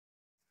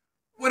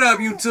What up,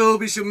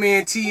 YouTube? It's your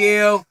man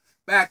TL,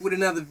 back with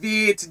another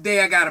vid.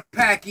 Today I gotta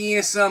pack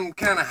in something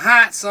kind of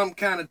hot, something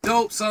kind of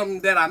dope, something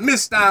that I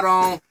missed out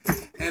on,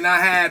 and I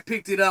had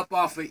picked it up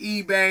off of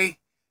eBay.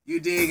 You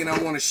dig? And I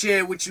want to share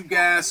it with you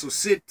guys, so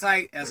sit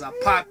tight as I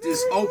pop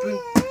this open.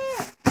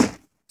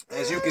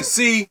 As you can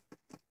see,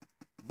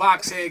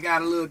 box head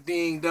got a little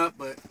dinged up,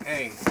 but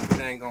hey, it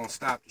ain't gonna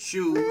stop the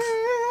shoes.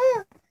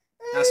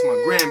 That's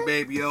my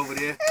grandbaby over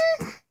there.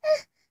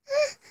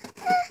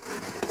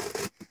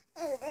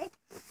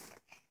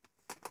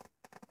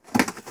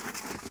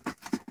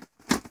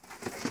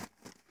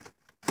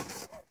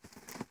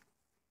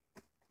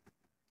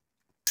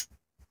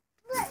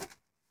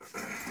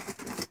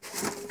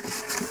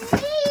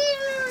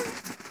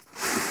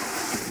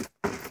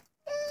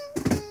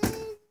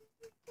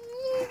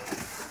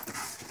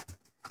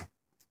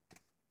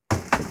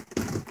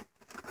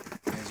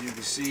 As you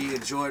can see, a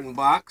Jordan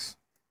box,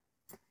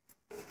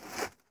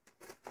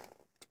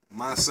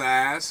 my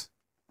size,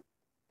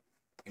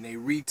 and they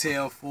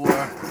retail for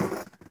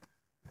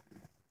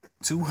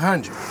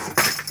 $200.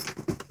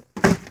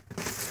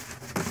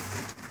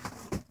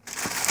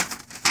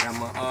 Got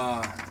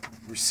my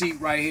receipt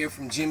right here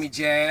from Jimmy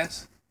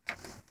Jazz.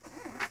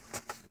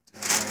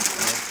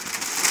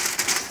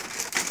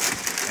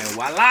 And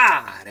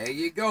voila, there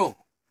you go.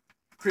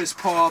 Chris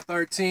Paul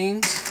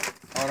 13's.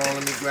 Hold on,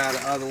 let me grab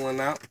the other one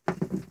out.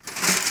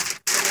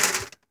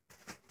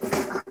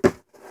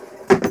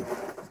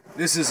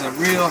 This is a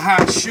real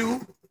hot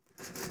shoe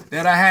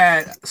that I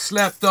had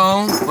slept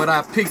on, but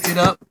I picked it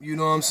up, you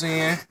know what I'm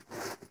saying?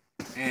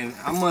 And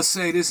I must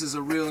say, this is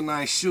a real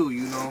nice shoe,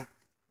 you know?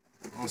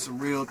 On some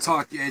real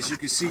talk. As you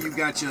can see, you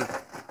got your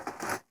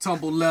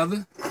tumble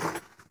leather.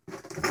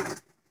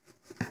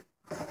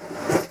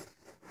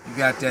 You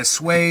got that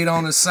suede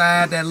on the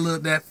side, that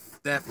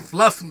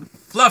fluffy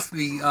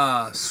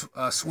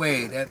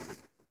suede. That,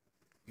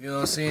 you know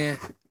what I'm saying?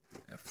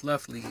 That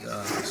fluffy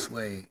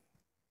suede.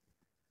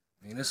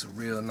 I mean, this is a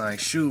real nice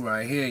shoe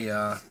right here,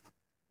 y'all.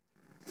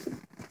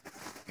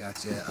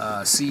 Got your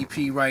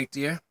CP right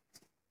there.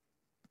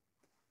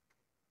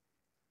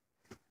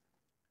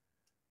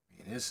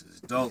 And this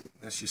is dope.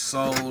 That's your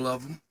sole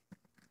of them.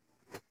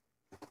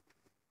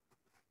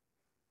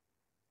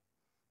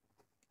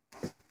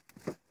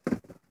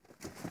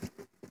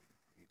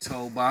 Your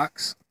toe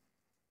box.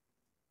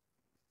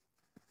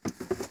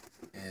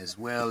 As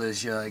well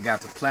as it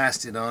got the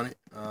plastic on it.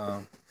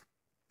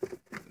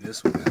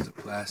 This one got the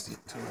plastic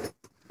too.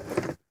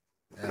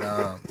 And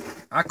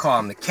I call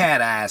them the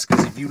cat eyes,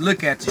 because if you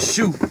look at the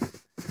shoe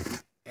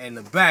and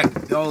the back,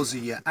 those are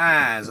your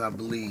eyes, I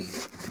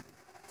believe.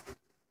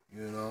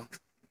 You know.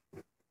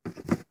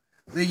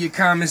 Leave your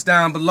comments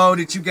down below.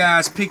 Did you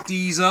guys pick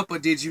these up or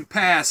did you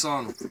pass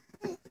on them?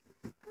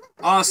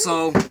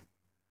 Also,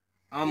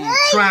 I'm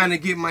trying to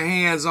get my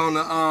hands on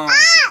the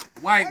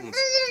white ones.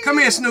 Come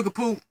here, Snooker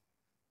Poo.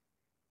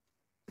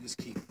 Just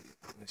keep it.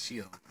 She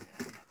up.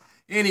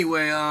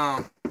 Anyway,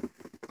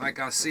 like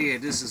I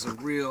said, this is a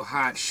real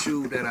hot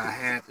shoe that I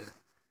had to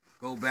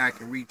go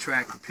back and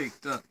retract and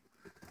picked up.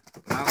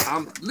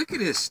 Look at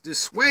this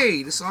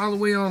suede. It's all the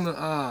way on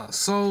the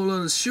sole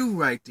of the shoe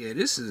right there.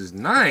 This is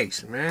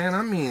nice, man.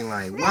 I mean,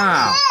 like,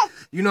 wow.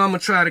 You know, I'm gonna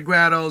try to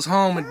grab those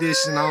home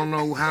edition. I don't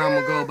know how I'm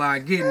gonna go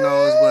about getting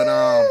those,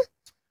 but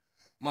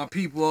my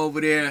people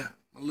over there,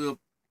 my little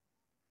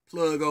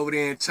plug over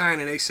there in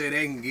China, they say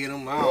they can get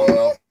them. I don't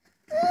know.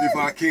 If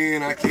I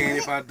can, I can.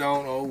 If I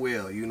don't, oh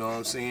well. You know what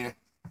I'm saying?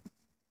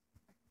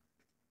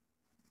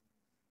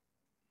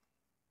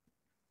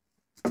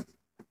 I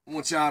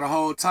want y'all to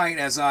hold tight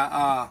as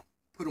I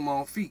put them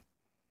on feet.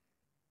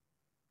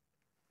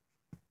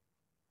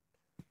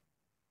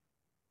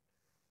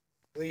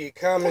 Leave your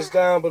comments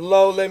down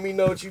below. Let me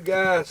know what you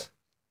guys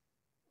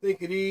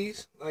think of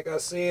these. Like I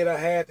said, I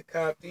had to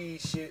cop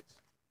these shits.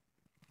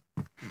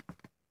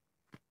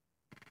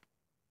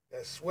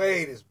 That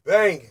suede is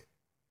banging.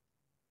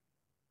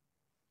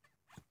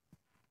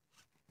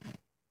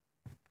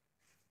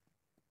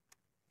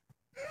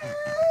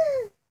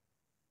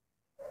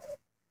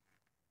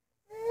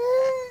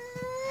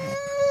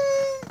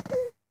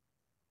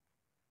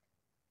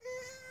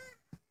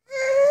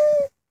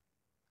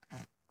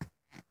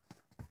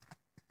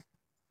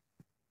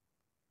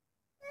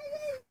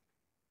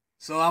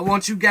 So I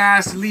want you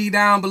guys to leave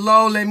down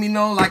below. Let me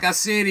know, like I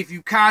said, if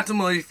you caught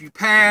them or if you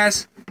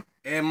pass.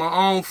 And my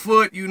own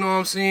foot, you know what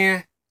I'm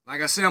saying?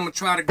 Like I said, I'm going to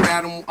try to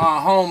grab them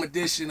home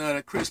edition of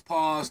the Chris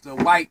Paul's, the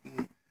white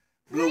and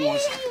blue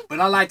ones.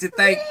 But I'd like to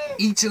thank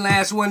each and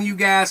last one of you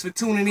guys for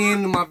tuning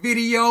in to my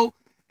video.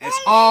 As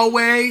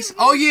always.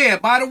 Oh yeah,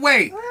 by the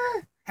way,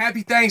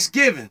 happy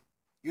Thanksgiving.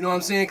 You know what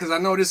I'm saying? Because I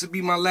know this will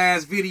be my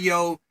last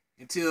video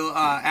until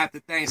after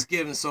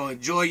Thanksgiving. So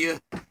enjoy your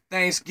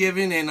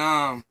Thanksgiving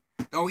and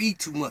don't eat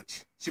too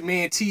much. It's your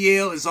man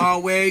TL as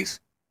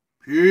always.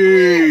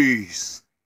 Peace.